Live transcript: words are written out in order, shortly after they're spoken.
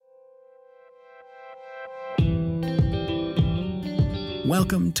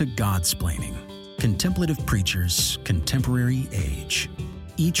Welcome to Godsplaining, Contemplative Preachers, Contemporary Age.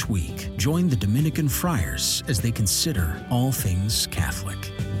 Each week, join the Dominican friars as they consider all things Catholic.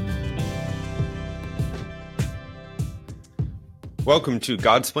 Welcome to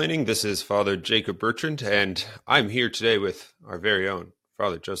Godsplaining. This is Father Jacob Bertrand, and I'm here today with our very own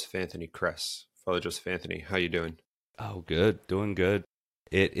Father Joseph Anthony Kress. Father Joseph Anthony, how you doing? Oh, good. Doing good.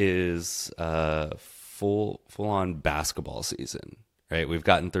 It is full-on basketball season, right? We've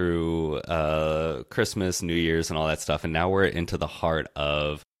gotten through Christmas, New Year's, and all that stuff, and now we're into the heart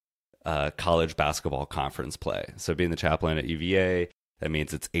of college basketball conference play. So being the chaplain at UVA, that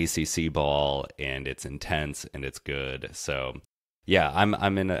means it's ACC ball, and it's intense, and it's good. So yeah,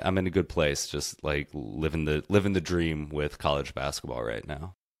 I'm in a good place, just like living the dream with college basketball right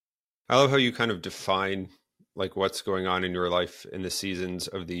now. I love how you kind of define like what's going on in your life in the seasons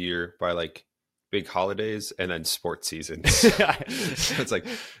of the year by like big holidays and then sports seasons. So it's like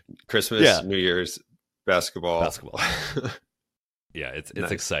Christmas, New Year's, basketball. Yeah, it's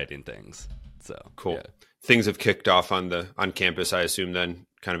nice. Exciting things. So cool. Yeah. Things have kicked off on campus, I assume, then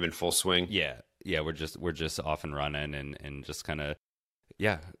kind of in full swing. Yeah, we're just off and running and just kind of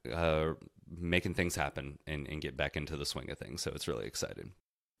making things happen and get back into the swing of things. So it's really exciting.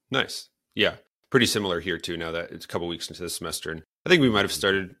 Nice. Yeah. Pretty similar here too, now that it's a couple weeks into the semester. And I think we might have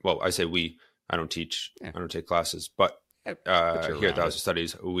started, well, I say we, I don't teach, I don't take classes, but here at the House of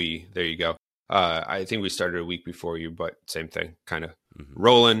Studies, there you go. I think we started a week before you, but same thing, kind of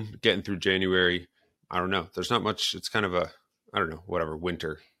rolling, getting through January. I don't know. There's not much. It's kind of whatever,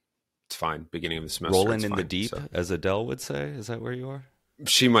 winter. It's fine. Beginning of the semester. Rolling in the deep, as Adele would say. Is that where you are?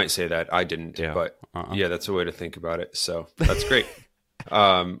 She might say that. I didn't, but yeah, that's a way to think about it. So that's great.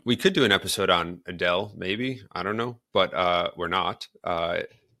 We could do an episode on Adele, maybe. I don't know, but we're not.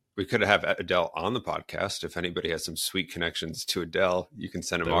 We could have Adele on the podcast. If anybody has some sweet connections to Adele, you can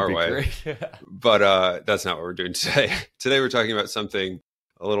send them our way. But that's not what we're doing today. Today we're talking about something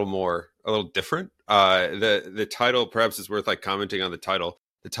a little different. The title perhaps is worth like commenting on the title.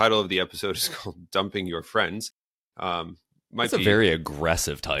 The title of the episode is called "Dumping Your Friends." It's a very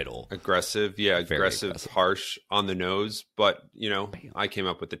aggressive title. Aggressive, aggressive, harsh, on the nose. But, I came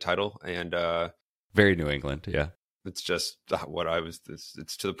up with the title and... very New England, yeah. It's just what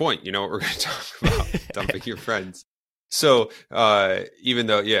it's to the point. You know what we're going to talk about, dumping your friends. So even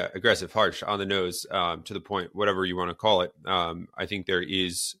though, aggressive, harsh, on the nose, to the point, whatever you want to call it, I think there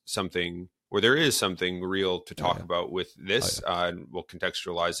is something real to talk about with this. And we'll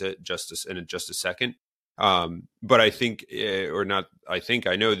contextualize it in just a second. But I think,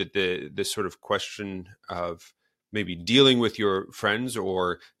 I know that this sort of question of maybe dealing with your friends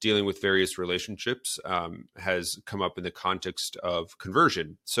or dealing with various relationships has come up in the context of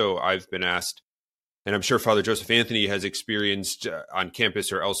conversion. So I've been asked, and I'm sure Father Joseph Anthony has experienced on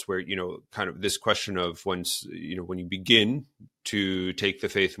campus or elsewhere, kind of this question of when you begin to take the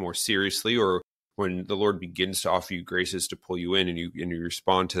faith more seriously, or when the Lord begins to offer you graces to pull you in and you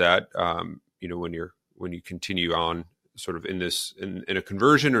respond to that, when you continue on sort of in a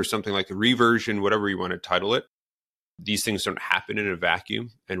conversion or something like a reversion, whatever you want to title it, these things don't happen in a vacuum.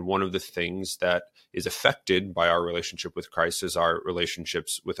 And one of the things that is affected by our relationship with Christ is our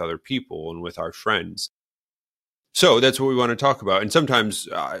relationships with other people and with our friends. So that's what we want to talk about. And sometimes,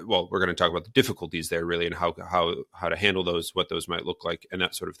 we're going to talk about the difficulties there really, and how to handle those, what those might look like and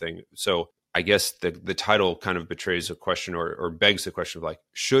that sort of thing. So I guess the title kind of betrays a question or begs the question of like,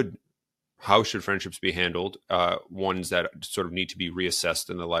 how should friendships be handled? Ones that sort of need to be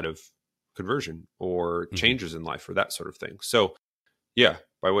reassessed in the light of conversion or changes in life or that sort of thing. So, I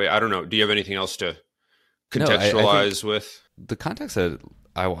don't know. Do you have anything else to contextualize with? The context that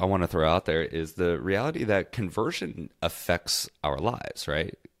I want to throw out there is the reality that conversion affects our lives,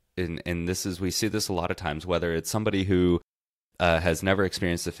 right? And we see this a lot of times, whether it's somebody who has never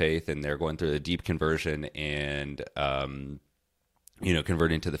experienced the faith and they're going through a deep conversion and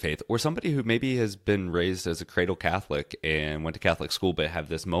converting to the faith, or somebody who maybe has been raised as a cradle Catholic and went to Catholic school, but have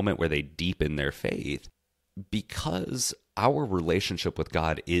this moment where they deepen their faith, because our relationship with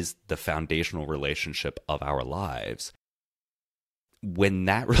God is the foundational relationship of our lives. When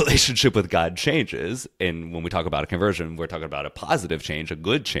that relationship with God changes, and when we talk about a conversion, we're talking about a positive change, a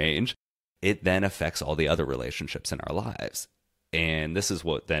good change, it then affects all the other relationships in our lives. And this is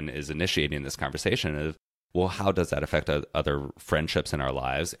what then is initiating this conversation of, well, how does that affect other friendships in our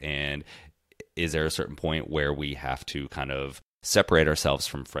lives? And is there a certain point where we have to kind of separate ourselves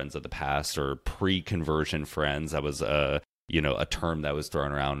from friends of the past or pre-conversion friends? That was a term that was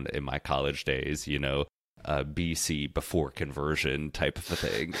thrown around in my college days, BC before conversion type of a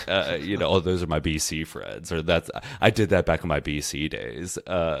thing. Oh, those are my BC friends, or I did that back in my BC days.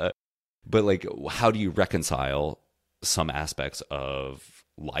 But like, how do you reconcile some aspects of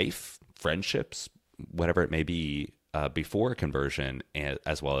life, friendships, whatever it may be, before conversion,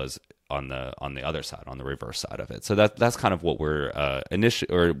 as well as on the other side, on the reverse side of it? So that's kind of what we're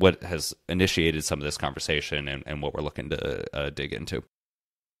what has initiated some of this conversation, and what we're looking to dig into.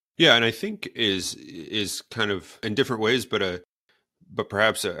 Yeah, and I think is kind of in different ways, but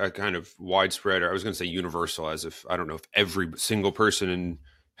perhaps a kind of widespread, or I was going to say universal, as if I don't know if every single person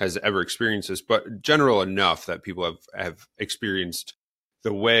has ever experienced this, but general enough that people have experienced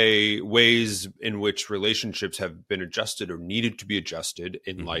the ways in which relationships have been adjusted or needed to be adjusted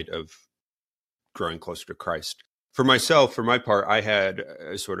in light of growing closer to Christ. For myself, for my part, I had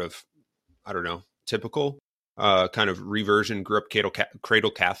a sort of, I don't know, typical kind of reversion. Grew up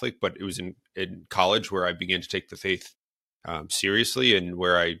cradle Catholic, but it was in college where I began to take the faith seriously, and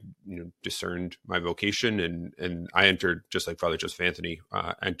where I discerned my vocation, and I entered, just like Father Joseph Anthony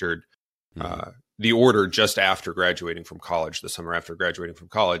entered the order just after graduating from college, the summer after graduating from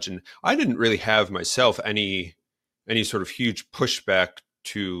college. And I didn't really have myself any sort of huge pushback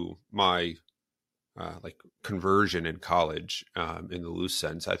to my like conversion in college in the loose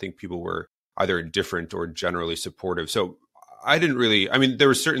sense. I think people were either indifferent or generally supportive. So I didn't really, I mean, there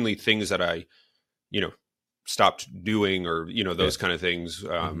were certainly things that I, stopped doing, or, those kind of things,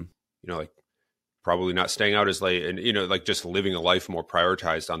 like probably not staying out as late, and, like just living a life more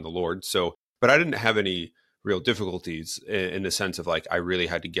prioritized on the Lord. So, but I didn't have any real difficulties in the sense of like, I really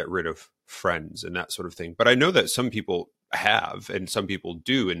had to get rid of friends and that sort of thing. But I know that some people have, and some people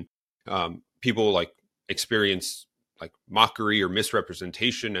do. And people like experience like mockery or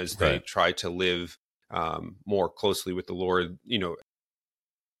misrepresentation as they try to live more closely with the Lord,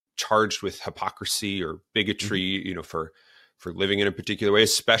 charged with hypocrisy or bigotry, for living in a particular way,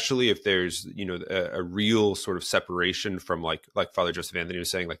 especially if there's, a real sort of separation from like Father Joseph Anthony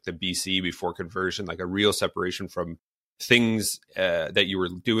was saying, like the BC before conversion, like a real separation from things that you were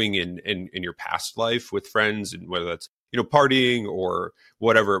doing in your past life with friends, and whether that's, partying or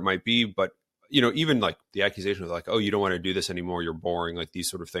whatever it might be. But, even like the accusation of like, oh, you don't want to do this anymore, you're boring, like these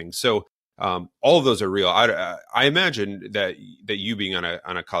sort of things. So all of those are real. I imagine that you being on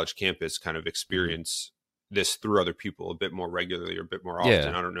a college campus kind of experience this through other people a bit more regularly or a bit more often.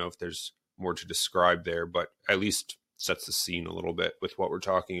 Yeah. I don't know if there's more to describe there, but at least sets the scene a little bit with what we're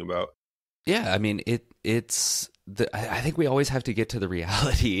talking about. Yeah, I mean, I think we always have to get to the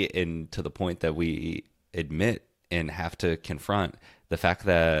reality, and to the point that we admit and have to confront the fact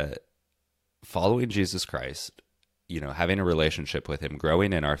that following Jesus Christ, having a relationship with him,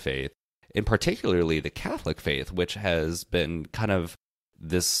 growing in our faith, and particularly the Catholic faith, which has been kind of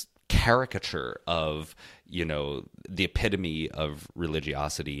this caricature of, the epitome of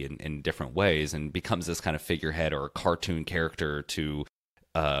religiosity in different ways, and becomes this kind of figurehead or cartoon character to,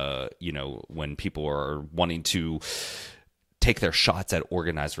 when people are wanting to take their shots at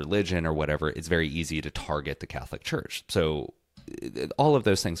organized religion or whatever, it's very easy to target the Catholic Church. So all of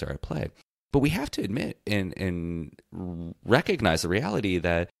those things are at play. But we have to admit and recognize the reality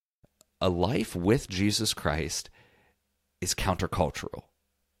that a life with Jesus Christ is countercultural.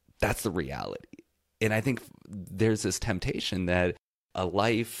 That's the reality. And I think there's this temptation that a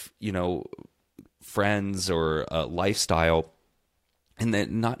life, friends, or a lifestyle, and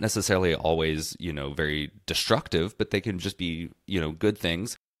that not necessarily always, very destructive, but they can just be, good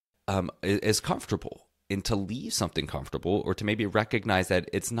things, is comfortable. And to leave something comfortable, or to maybe recognize that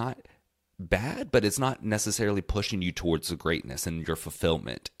it's not bad, but it's not necessarily pushing you towards the greatness and your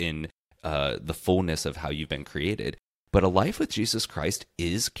fulfillment in the fullness of how you've been created. But a life with Jesus Christ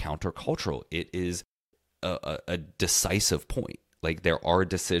is countercultural. It is a decisive point. Like, there are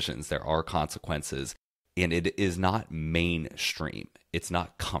decisions, there are consequences, and it is not mainstream. It's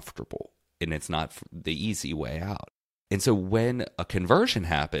not comfortable, and it's not the easy way out. And so when a conversion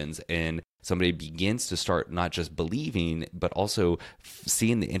happens and somebody begins to start not just believing, but also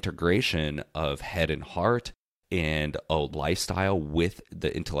seeing the integration of head and heart and a lifestyle with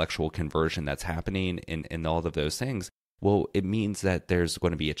the intellectual conversion that's happening, and all of those things, well, it means that there's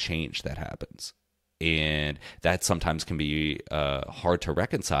going to be a change that happens. And that sometimes can be hard to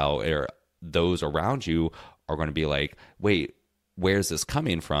reconcile, or those around you are going to be like, wait, where's this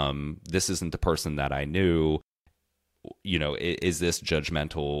coming from? This isn't the person that I knew. Is this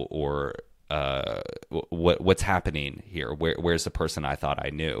judgmental, or what's happening here? Where's the person I thought I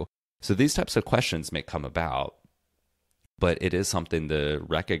knew? So these types of questions may come about, but it is something to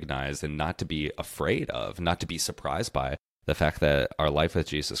recognize and not to be afraid of, not to be surprised by the fact that our life with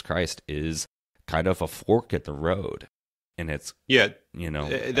Jesus Christ is kind of a fork in the road. And it's, Yeah,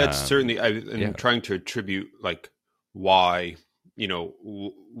 that's um, certainly, yeah. trying to attribute like why,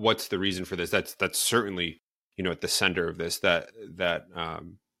 what's the reason for this? That's certainly, at the center of this, that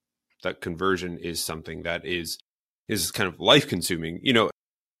conversion is something that is kind of life consuming,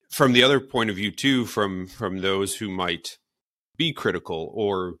 from the other point of view too, from those who might be critical,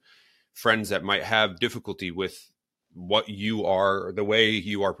 or friends that might have difficulty with what you are, or the way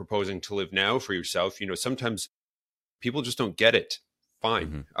you are proposing to live now for yourself. Sometimes people just don't get it.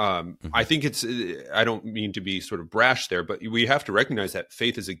 Fine. I think I don't mean to be sort of brash there, but we have to recognize that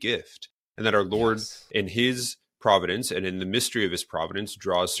faith is a gift, and that our Lord, Yes. in his providence and in the mystery of his providence,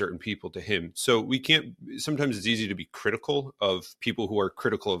 draws certain people to him. So we can't, sometimes it's easy to be critical of people who are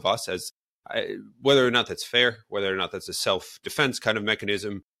critical of us, whether or not that's fair, whether or not that's a self-defense kind of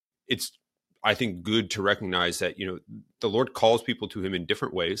mechanism. It's, I think, good to recognize that, the Lord calls people to him in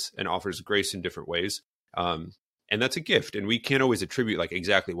different ways and offers grace in different ways. And that's a gift. And we can't always attribute like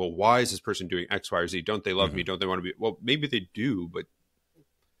exactly, well, why is this person doing X, Y, or Z? Don't they love me? Don't they want to be? Well, maybe they do, but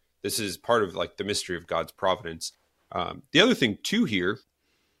this is part of like the mystery of God's providence. The other thing too here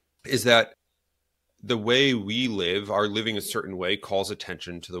is that the way we live, our living a certain way, calls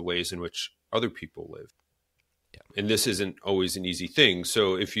attention to the ways in which other people live. Yeah. And this isn't always an easy thing.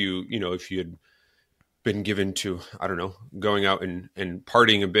 So if you had been given to, I don't know, going out and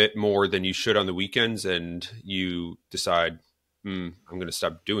partying a bit more than you should on the weekends, and you decide, I'm going to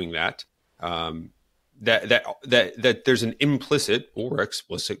stop doing that, that there's an implicit or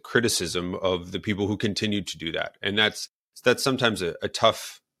explicit criticism of the people who continue to do that. And that's sometimes a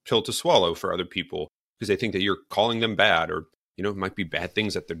tough pill to swallow for other people, because they think that you're calling them bad, or, it might be bad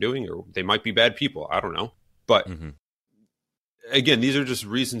things that they're doing, or they might be bad people. I don't know. But again, these are just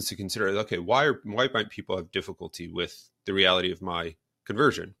reasons to consider, okay, why might people have difficulty with the reality of my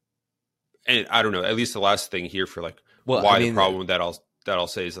conversion? And I don't know, at least the last thing here for like, the problem that I'll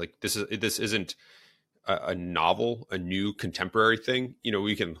say is like, this isn't a novel, a new contemporary thing.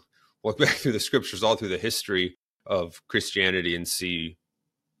 We can look back through the scriptures, all through the history of Christianity, and see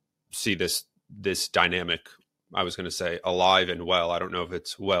this dynamic, I was going to say alive and well. I don't know if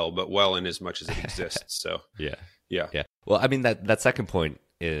it's well, but well in as much as it exists. So Yeah. Yeah. Well, I mean, that second point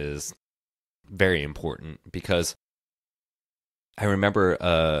is very important, because I remember,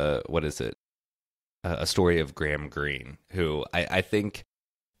 a story of Graham Greene, who I think,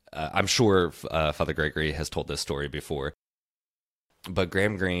 I'm sure Father Gregory has told this story before, but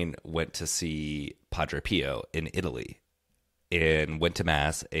Graham Greene went to see Padre Pio in Italy and went to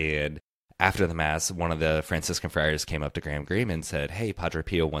Mass, and after the Mass, one of the Franciscan friars came up to Graham Greene and said, "Hey, Padre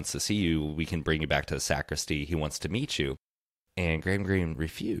Pio wants to see you. We can bring you back to the sacristy. He wants to meet you." And Graham Greene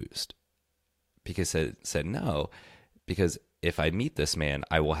refused, because said no, because if I meet this man,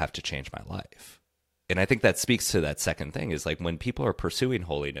 I will have to change my life. And I think that speaks to that second thing, is like when people are pursuing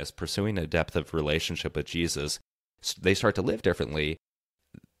holiness, pursuing a depth of relationship with Jesus, they start to live differently.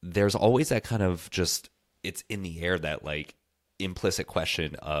 There's always that kind of just, it's in the air, that like implicit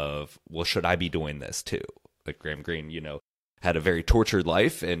question of, well, should I be doing this too? Like Graham Greene, had a very tortured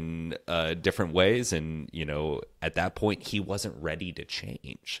life in different ways, and at that point he wasn't ready to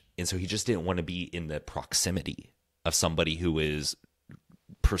change, and so he just didn't want to be in the proximity of somebody who is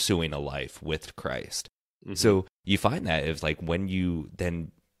pursuing a life with Christ. So you find that if like when you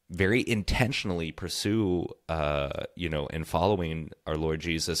then very intentionally pursue and following our Lord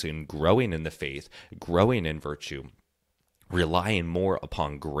Jesus, and growing in the faith, growing in virtue, relying more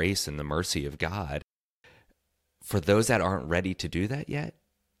upon grace and the mercy of God, for those that aren't ready to do that yet,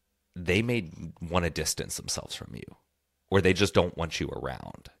 they may want to distance themselves from you, or they just don't want you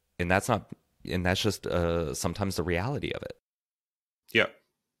around. And that's just sometimes the reality of it. Yeah.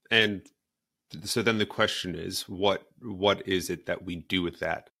 And so then the question is, what is it that we do with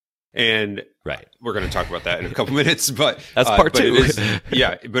that? And right, we're going to talk about that in a couple minutes, but that's part two.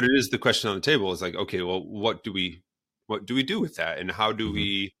 But it is the question on the table. It's like, okay, well, what do we do with that, and how do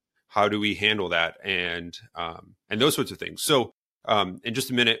we handle that, and those sorts of things. So in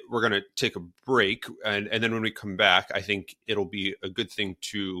just a minute, we're going to take a break, and then when we come back, I think it'll be a good thing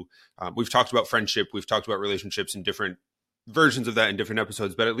to, we've talked about friendship, we've talked about relationships in different versions of that in different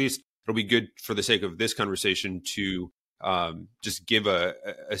episodes, but at least it'll be good for the sake of this conversation to just give a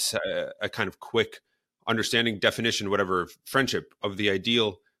kind of quick understanding, definition, whatever, of friendship, of the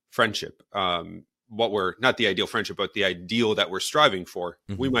ideal friendship. What we're not the ideal friendship, but the ideal that we're striving for.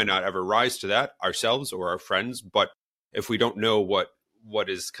 We might not ever rise to that ourselves or our friends, but if we don't know what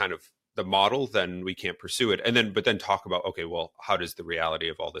is kind of the model, then we can't pursue it. But then talk about, okay, well, how does the reality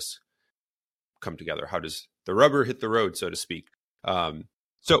of all this come together? How does the rubber hit the road, so to speak?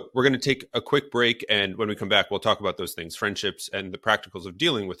 So we're going to take a quick break, and when we come back, we'll talk about those things, friendships and the practicals of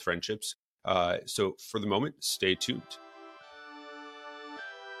dealing with friendships. So for the moment, stay tuned.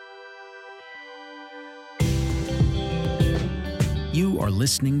 You are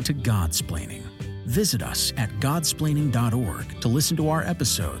listening to Godsplaining. Visit us at godsplaining.org to listen to our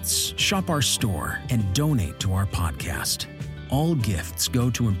episodes, shop our store, and donate to our podcast. All gifts go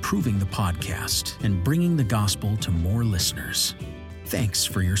to improving the podcast and bringing the gospel to more listeners. Thanks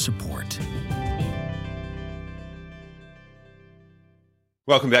for your support.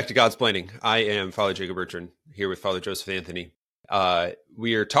 Welcome back to Godsplaining. I am Father Jacob Bertrand, here with Father Joseph Anthony.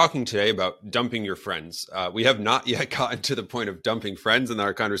 We are talking today about dumping your friends. We have not yet gotten to the point of dumping friends in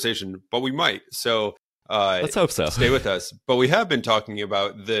our conversation, but we might. So let's hope so. Stay with us. But we have been talking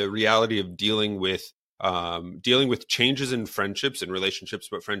about the reality of dealing with changes in friendships and relationships,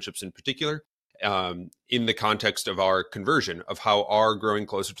 but friendships in particular, in the context of our conversion, of how our growing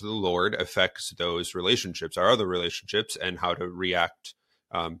closer to the Lord affects those relationships, our other relationships, and how to react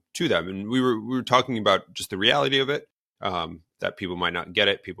to them. And we were talking about just the reality of it, that people might not get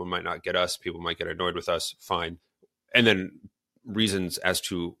it, people might not get us, people might get annoyed with us, fine. And then reasons as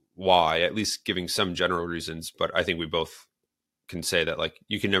to why, at least giving some general reasons. But I think we both can say that, like,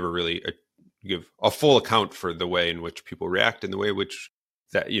 you can never really give a full account for the way in which people react and the way in which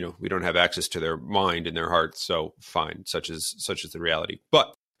that, we don't have access to their mind and their heart. So fine, such is the reality.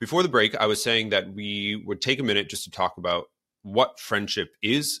 But before the break, I was saying that we would take a minute just to talk about what friendship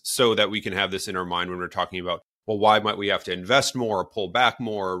is, so that we can have this in our mind when we're talking about, well, why might we have to invest more or pull back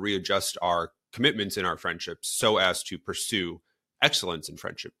more or readjust our commitments in our friendships so as to pursue excellence in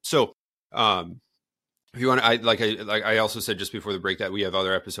friendship. So if you want to, I also said just before the break that we have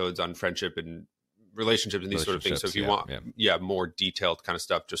other episodes on friendship and relationships and these sort of things. So if you want more detailed kind of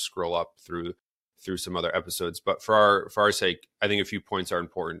stuff, just scroll up through some other episodes. But for our sake, I think a few points are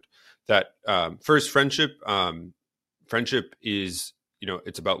important. That first, friendship is,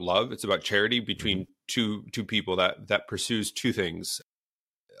 it's about love. It's about charity between two people that pursues two things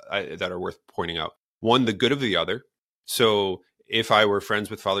that are worth pointing out. One, the good of the other. So if I were friends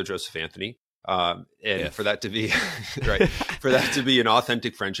with Father Joseph Anthony, for that to be right, for that to be an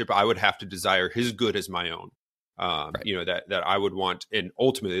authentic friendship, I would have to desire his good as my own. That I would want, and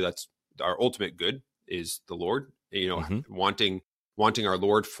ultimately, that's our ultimate good is the Lord. Wanting our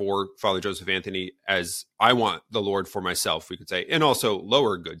Lord for Father Joseph Anthony as I want the Lord for myself, we could say, and also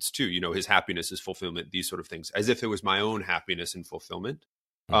lower goods too. His happiness, his fulfillment, these sort of things, as if it was my own happiness and fulfillment.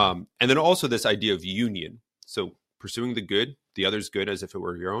 And then also this idea of union. So pursuing the good, the other's good, as if it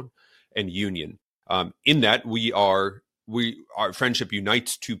were your own, and union. In that our friendship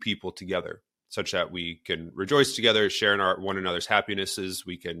unites two people together, such that we can rejoice together, share in one another's happinesses.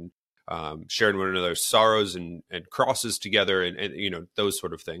 We can share in one another's sorrows and crosses together, and those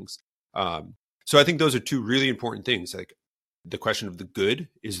sort of things. So I think those are two really important things. Like the question of the good,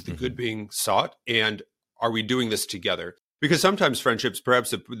 is the good being sought, and are we doing this together? Because sometimes friendships,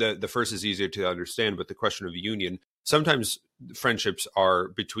 perhaps the first is easier to understand, but the question of union, sometimes friendships are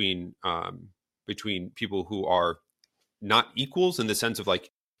between people who are not equals, in the sense of, like,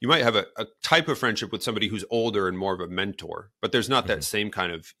 you might have a type of friendship with somebody who's older and more of a mentor, but there's not that same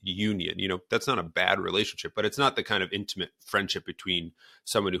kind of union. That's not a bad relationship, but it's not the kind of intimate friendship between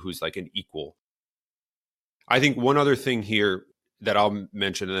somebody who's like an equal. I think one other thing here that I'll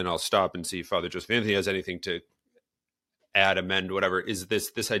mention, and then I'll stop and see if Father Joseph Anthony has anything to add, amend, whatever, is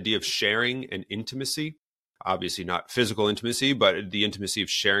this idea of sharing and intimacy. Obviously not physical intimacy, but the intimacy of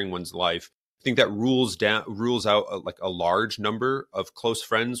sharing one's life. I think that rules out like a large number of close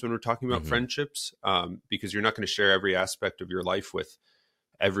friends when we're talking about friendships, because you're not going to share every aspect of your life with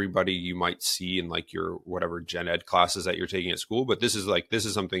everybody you might see in like your whatever gen ed classes that you're taking at school. But this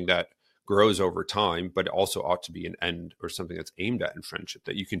is something that grows over time, but also ought to be an end or something that's aimed at in friendship,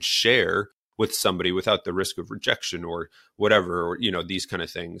 that you can share with somebody without the risk of rejection or whatever, or these kind of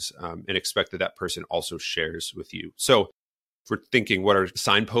things, and expect that person also shares with you. So if we're thinking, what are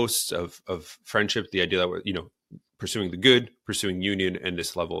signposts of friendship? The idea that we're, pursuing the good, pursuing union, and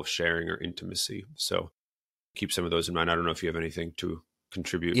this level of sharing or intimacy. So keep some of those in mind. I don't know if you have anything to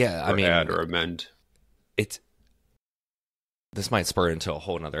contribute, add or amend. This might spur into a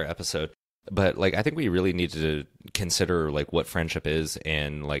whole nother episode, but like, I think we really need to consider like what friendship is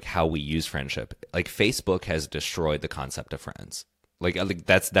and like how we use friendship. Like, Facebook has destroyed the concept of friends. Like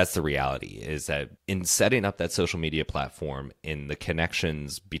that's the reality, is that in setting up that social media platform, in the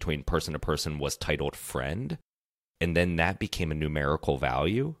connections between person to person was titled friend, and then that became a numerical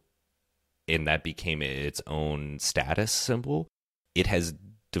value, and that became its own status symbol. It has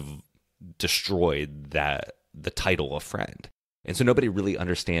destroyed the title of friend. And so nobody really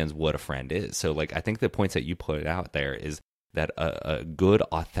understands what a friend is. So like, I think the points that you put out there is that a good,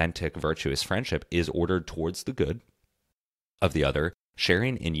 authentic, virtuous friendship is ordered towards the good of the other,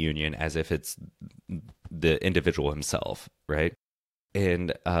 sharing in union as if it's the individual himself, right?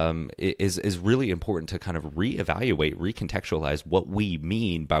 And it is really important to kind of reevaluate, recontextualize what we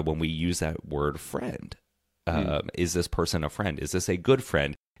mean by when we use that word friend. Is this person a friend? Is this a good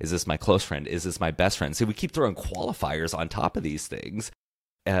friend? Is this my close friend? Is this my best friend? So we keep throwing qualifiers on top of these things.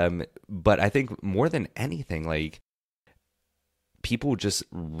 But I think more than anything, like, people just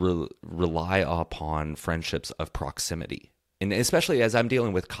rely upon friendships of proximity. And especially as I'm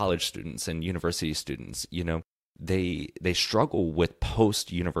dealing with college students and university students, you know, they struggle with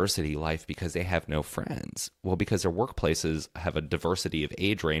post-university life because they have no friends. Well, because their workplaces have a diversity of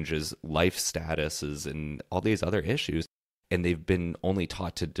age ranges, life statuses, and all these other issues, and they've been only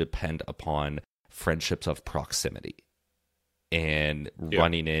taught to depend upon friendships of proximity and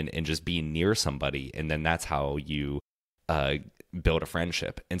running in and just being near somebody, and then that's how you build a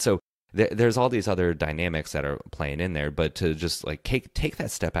friendship. And so there's all these other dynamics that are playing in there, but to just like take that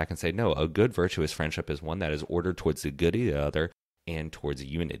step back and say, no, a good virtuous friendship is one that is ordered towards the good of the other and towards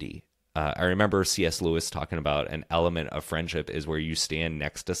unity. I remember C.S. Lewis talking about an element of friendship is where you stand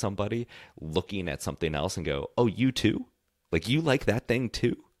next to somebody looking at something else and go, oh, you too? Like, you like that thing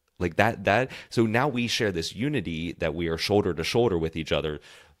too? Like that. So now we share this unity that we are shoulder to shoulder with each other,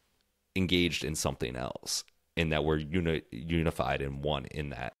 engaged in something else, in that we're unified and one in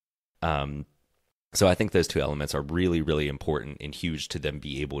that. So I think those two elements are really, really important and huge to them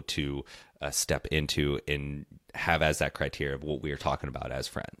be able to step into and have as that criteria of what we are talking about as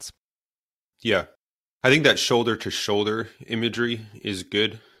friends. Yeah. I think that shoulder to shoulder imagery is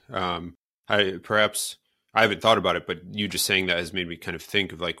good. I haven't thought about it, but you just saying that has made me kind of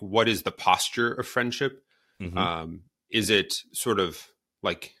think of like, what is the posture of friendship? Mm-hmm. Is it sort of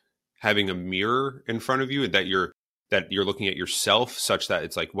like having a mirror in front of you that you're looking at yourself, such that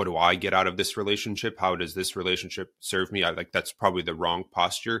it's like, what do I get out of this relationship? How does this relationship serve me? That's probably the wrong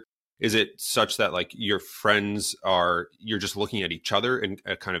posture. Is it such that like your friends you're just looking at each other in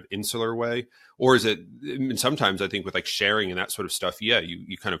a kind of insular way? Or is it, and sometimes I think with like sharing and that sort of stuff,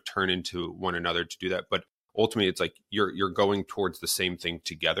 you kind of turn into one another to do that. But ultimately it's like you're going towards the same thing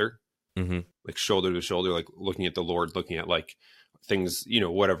together, like shoulder to shoulder, like looking at the Lord, looking at like things,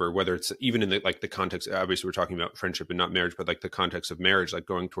 whatever, whether it's even in the context, obviously we're talking about friendship and not marriage, but like the context of marriage, like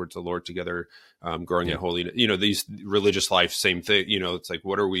going towards the Lord together, growing in holiness, these religious life, same thing, it's like,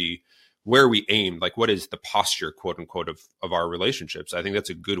 where are we aimed? Like, what is the posture, quote unquote, of our relationships? I think that's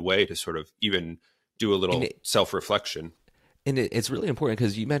a good way to sort of even do a little self-reflection. And it's really important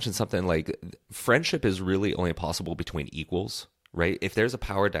because you mentioned something like friendship is really only possible between equals, right? If there's a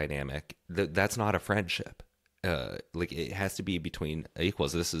power dynamic, that's not a friendship. Like, it has to be between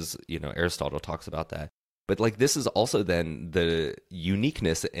equals. This is, Aristotle talks about that. But like, this is also then the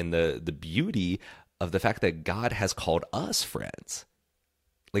uniqueness and the beauty of the fact that God has called us friends.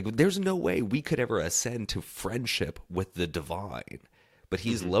 Like, there's no way we could ever ascend to friendship with the divine, but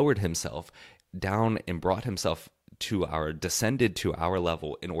he's lowered himself down and brought himself descended to our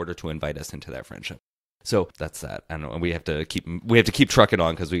level in order to invite us into that friendship. So that's that. I don't know. We have to keep trucking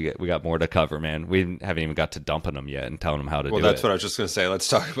on because we got more to cover, man. We haven't even got to dumping them yet and telling them how to do it. Well, that's what I was just going to say. Let's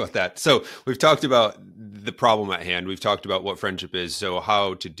talk about that. So we've talked about the problem at hand. We've talked about what friendship is. So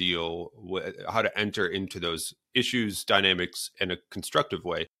how to enter into those issues, dynamics in a constructive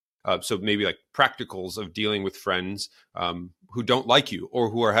way. So maybe like practicals of dealing with friends who don't like you or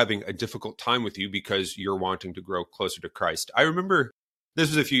who are having a difficult time with you because you're wanting to grow closer to Christ. I remember this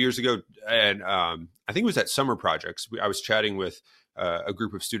was a few years ago, and I think it was at Summer Projects. I was chatting with a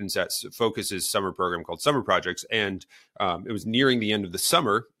group of students at Focus's summer program called Summer Projects, and it was nearing the end of the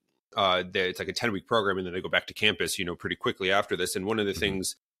summer. It's like a 10-week program, and then they go back to campus, pretty quickly after this. And one of the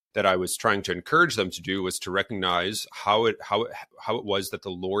things that I was trying to encourage them to do was to recognize how it was that the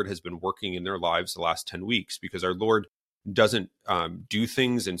Lord has been working in their lives the last 10 weeks, because our Lord doesn't do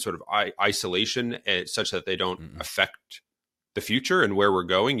things in sort of isolation such that they don't affect the future and where we're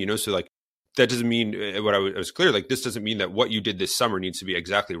going, so like that doesn't mean what I was clear, like this doesn't mean that what you did this summer needs to be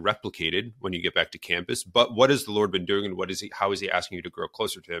exactly replicated when you get back to campus, but what has the Lord been doing, and how is he asking you to grow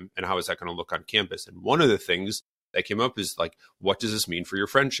closer to him, and how is that going to look on campus? And one of the things that came up is like, what does this mean for your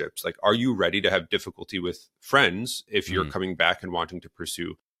friendships? Like, are you ready to have difficulty with friends if you're coming back and wanting to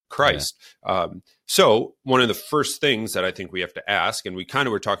pursue Christ? Yeah. So one of the first things that I think we have to ask, and we kind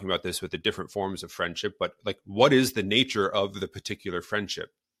of were talking about this with the different forms of friendship, but like, what is the nature of the particular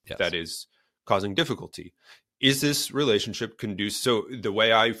friendship that is causing difficulty? Is this relationship conducive? So the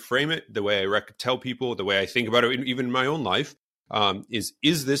way I frame it, the way I tell people, the way I think about it, even in my own life,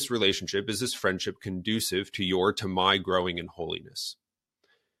 is this relationship, is this friendship conducive to my growing in holiness?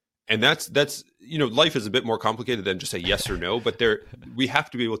 And that's life is a bit more complicated than just a yes or no, but we have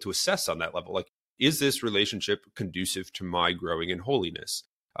to be able to assess on that level. Like, is this relationship conducive to my growing in holiness?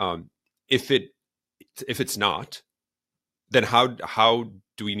 If it's not, then how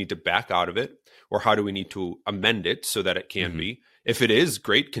do we need to back out of it, or how do we need to amend it so that it can be? If it is,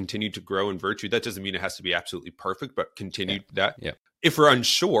 great, continue to grow in virtue. That doesn't mean it has to be absolutely perfect, but continue that. Yeah. If we're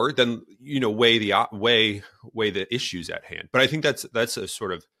unsure, then weigh the issues at hand. But I think that's a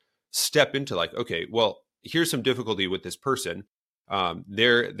sort of step into like, okay, well, here's some difficulty with this person.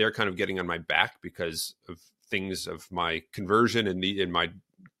 They're kind of getting on my back because of things of my conversion and in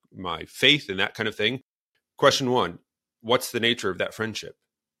my faith and that kind of thing. Question one: what's the nature of that friendship?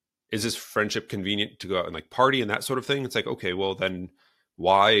 Is this friendship convenient to go out and like party and that sort of thing? It's like, okay, well then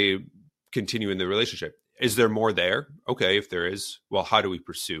why continue in the relationship? Is there more there? Okay, if there is, well, how do we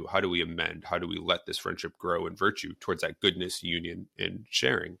pursue? How do we amend? How do we let this friendship grow in virtue towards that goodness, union, and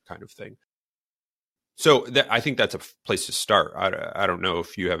sharing kind of thing? So I think that's a place to start. I don't know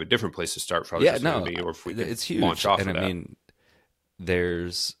if you have a different place to start, Father. Yeah, no, or if we can it's huge. Launch off and of I that. mean,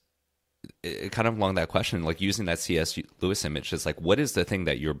 there's kind of along that question, like using that C.S. Lewis image, is like, what is the thing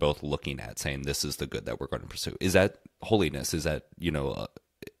that you're both looking at, saying this is the good that we're going to pursue? Is that holiness? Is that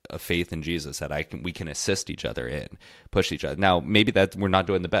a faith in Jesus that we can assist each other in, push each other? Now, maybe that we're not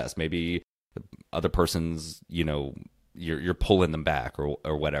doing the best. Maybe the other person's, you're pulling them back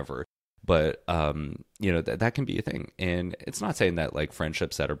or whatever. But that can be a thing. And it's not saying that like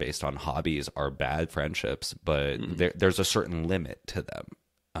friendships that are based on hobbies are bad friendships, but there's a certain limit to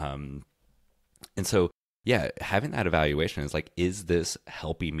them. And so, yeah, having that evaluation is like, is this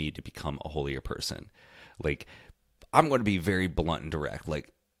helping me to become a holier person? Like, I'm going to be very blunt and direct.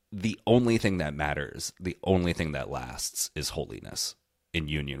 Like, the only thing that matters, the only thing that lasts is holiness in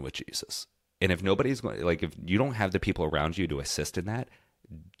union with Jesus. And if nobody's going, like, if you don't have the people around you to assist in that,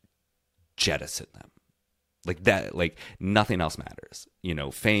 jettison them. Like that, like nothing else matters.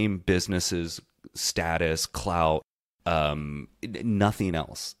 Fame, businesses, status, clout, nothing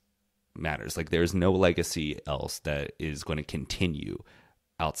else matters. Like, there's no legacy else that is going to continue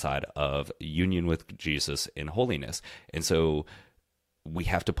outside of union with Jesus in holiness. And so we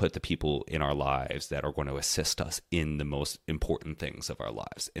have to put the people in our lives that are going to assist us in the most important things of our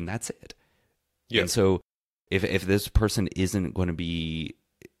lives. And that's it. Yeah. And so if this person isn't going to be,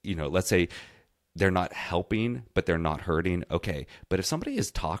 let's say they're not helping, but they're not hurting. Okay. But if somebody is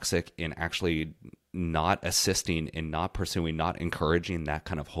toxic and actually not assisting and not pursuing, not encouraging that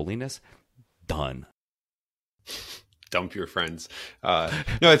kind of holiness, done. Dump your friends. No,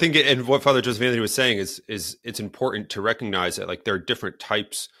 I think, and what Father Joseph Anthony was saying is it's important to recognize that like there are different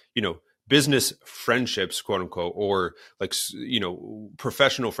types, business friendships, quote unquote, or like,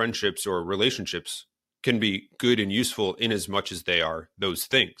 professional friendships or relationships can be good and useful in as much as they are those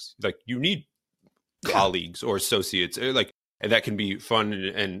things. Like, you need colleagues or associates, like, and that can be fun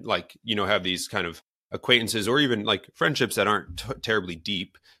and like, have these kind of acquaintances or even like friendships that aren't terribly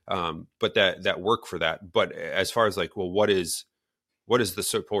deep, but that work for that. But as far as like, well, what is the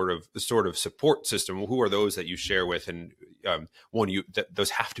sort of support system? Well, who are those that you share with? And those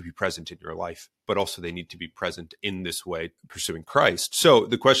have to be present in your life, but also they need to be present in this way, pursuing Christ. So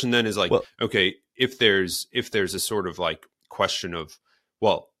the question then is like, okay, if there's a sort of like question of,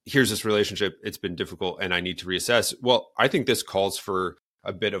 well, here's this relationship, it's been difficult and I need to reassess. Well, I think this calls for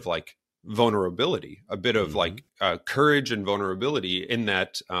a bit of like vulnerability, a bit of like courage and vulnerability in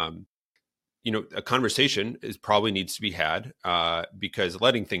that, a conversation probably needs to be had, because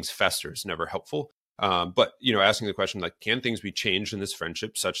letting things fester is never helpful. But, asking the question, like, can things be changed in this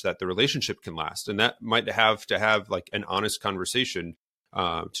friendship such that the relationship can last? And that might have to have like an honest conversation,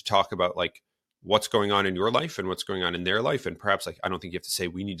 to talk about like what's going on in your life and what's going on in their life. And perhaps like, I don't think you have to say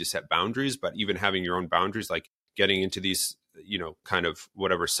we need to set boundaries, but even having your own boundaries, like getting into these, kind of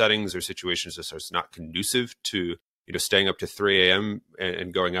whatever settings or situations that are not conducive to, staying up to 3 a.m.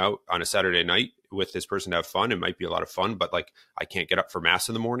 and going out on a Saturday night with this person to have fun. It might be a lot of fun, but like, I can't get up for mass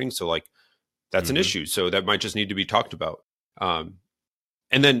in the morning. So like, that's an issue. So that might just need to be talked about. And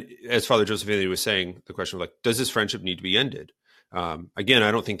then as Father Joseph Anthony was saying, the question of like, does this friendship need to be ended? Again,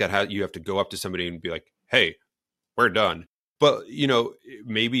 I don't think that you have to go up to somebody and be like, hey, we're done. But,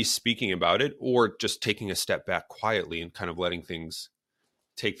 maybe speaking about it or just taking a step back quietly and kind of letting things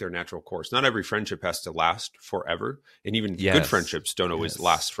take their natural course. Not every friendship has to last forever. And even good friendships don't always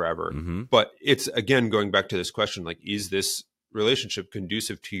last forever. But it's, again, going back to this question, like, is this relationship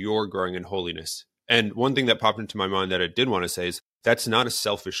conducive to your growing in holiness? And one thing that popped into my mind that I did want to say is that's not a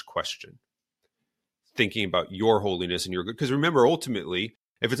selfish question. thinking about your holiness and your good. Because remember, ultimately,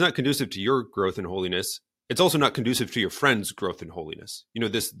 if it's not conducive to your growth in holiness, it's also not conducive to your friend's growth in holiness.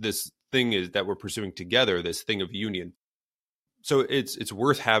 This thing is that we're pursuing together, this thing of union. So it's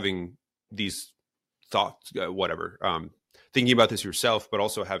worth having these thoughts, thinking about this yourself, but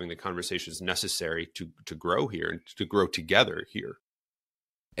also having the conversations necessary to grow here and to grow together here.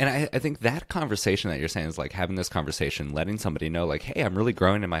 And I think that conversation that you're saying is like having this conversation, letting somebody know like, hey, I'm really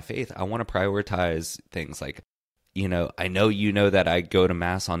growing in my faith. I want to prioritize things like, I know that I go to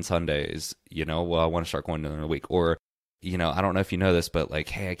mass on Sundays, well, I want to start going during the week. Or, I don't know if you know this, but like,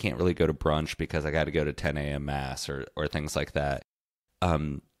 hey, I can't really go to brunch because I got to go to 10 a.m. mass or things like that.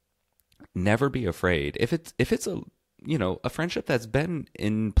 Never be afraid. If it's a friendship that's been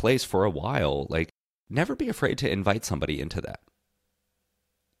in place for a while, like never be afraid to invite somebody into that.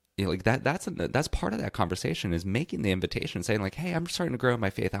 Like that's part of that conversation, is making the invitation, saying like, hey, I'm starting to grow in my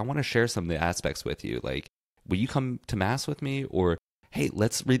faith. I want to share some of the aspects with you. Like, will you come to mass with me? Or, hey,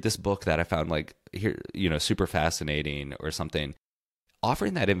 let's read this book that I found like here, super fascinating or something.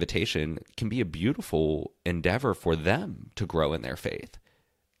 Offering that invitation can be a beautiful endeavor for them to grow in their faith.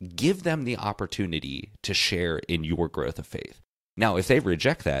 Give them the opportunity to share in your growth of faith. Now, if they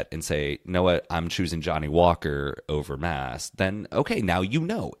reject that and say, you know what, I'm choosing Johnny Walker over mass, then okay, now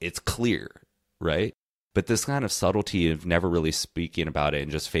it's clear, right? But this kind of subtlety of never really speaking about it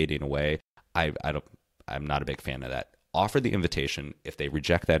and just fading away, I'm not a big fan of that. Offer the invitation. If they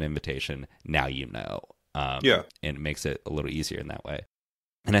reject that invitation, now and it makes it a little easier in that way.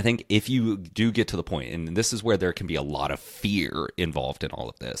 And I think if you do get to the point, and this is where there can be a lot of fear involved in all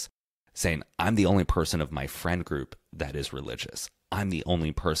of this, saying, I'm the only person of my friend group that is religious. I'm the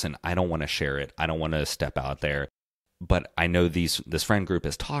only person. I don't want to share it. I don't want to step out there. But I know this friend group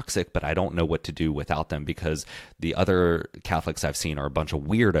is toxic, but I don't know what to do without them because the other Catholics I've seen are a bunch of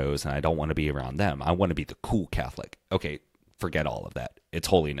weirdos and I don't want to be around them. I want to be the cool Catholic. Okay, forget all of that. It's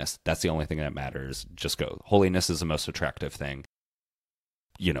holiness. That's the only thing that matters. Just go. Holiness is the most attractive thing.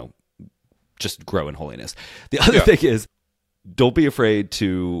 Just grow in holiness. The other thing is, don't be afraid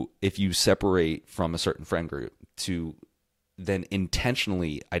to, if you separate from a certain friend group, to then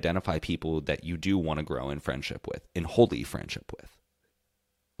intentionally identify people that you do want to grow in friendship with, in holy friendship with.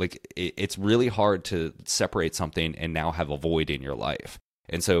 Like, it's really hard to separate something and now have a void in your life.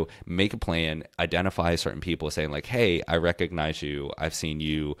 And so make a plan, identify certain people saying like, hey, I recognize you, I've seen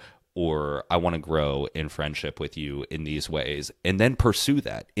you, or I want to grow in friendship with you in these ways, and then pursue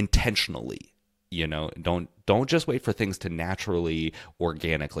that intentionally. Don't just wait for things to naturally,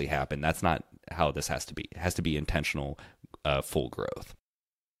 organically happen. That's not how this has to be. It has to be intentional, full growth.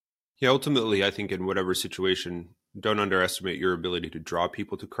 Yeah, ultimately, I think in whatever situation, don't underestimate your ability to draw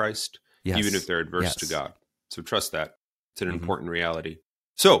people to Christ, even if they're adverse to God. So trust that. It's an important reality.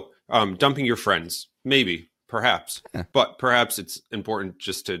 So dumping your friends, maybe, perhaps, but perhaps it's important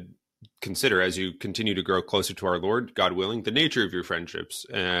just to consider, as you continue to grow closer to our Lord, God willing, the nature of your friendships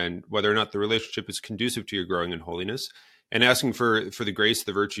and whether or not the relationship is conducive to your growing in holiness, and asking for the grace,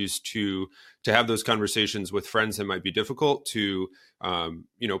 the virtues to have those conversations with friends that might be difficult, to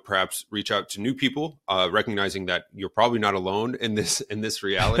perhaps reach out to new people, recognizing that you're probably not alone in this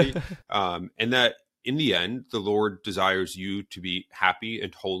reality, and that in the end, the Lord desires you to be happy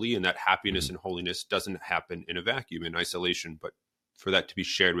and holy, and that happiness and holiness doesn't happen in a vacuum, in isolation, but for that to be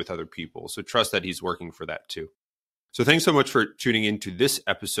shared with other people. So trust that he's working for that too. So thanks so much for tuning into this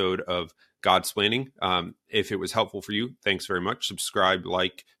episode of Godsplaining. If it was helpful for you, thanks very much. Subscribe,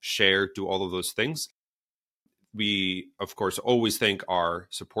 like, share, do all of those things. We, of course, always thank our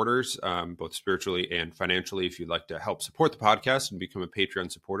supporters, both spiritually and financially. If you'd like to help support the podcast and become a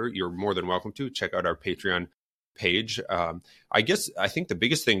Patreon supporter, you're more than welcome to. Check out our Patreon page. I think the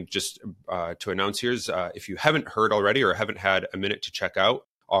biggest thing just to announce here is if you haven't heard already or haven't had a minute to check out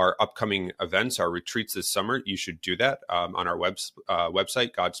our upcoming events, our retreats this summer, you should do that on our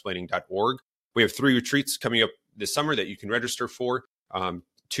website, godsplaining.org. We have 3 retreats coming up this summer that you can register for.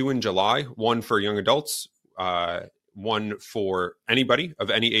 2 in July, 1 for young adults, 1 for anybody of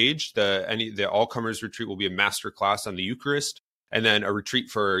any age. The all-comers retreat will be a master class on the Eucharist, and then a retreat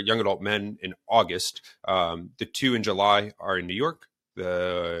for young adult men in August. The 2 in July are in New York.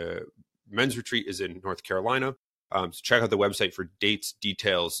 The men's retreat is in North Carolina. So check out the website for dates,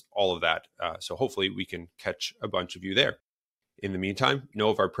 details, all of that. So hopefully we can catch a bunch of you there. In the meantime, know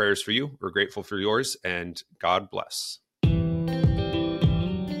of our prayers for you. We're grateful for yours, and God bless.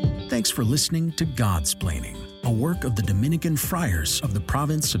 Thanks for listening to Godsplaining, a work of the Dominican Friars of the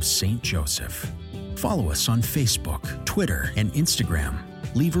province of St. Joseph. Follow us on Facebook, Twitter, and Instagram.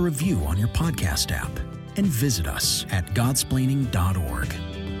 Leave a review on your podcast app, and visit us at godsplaining.org.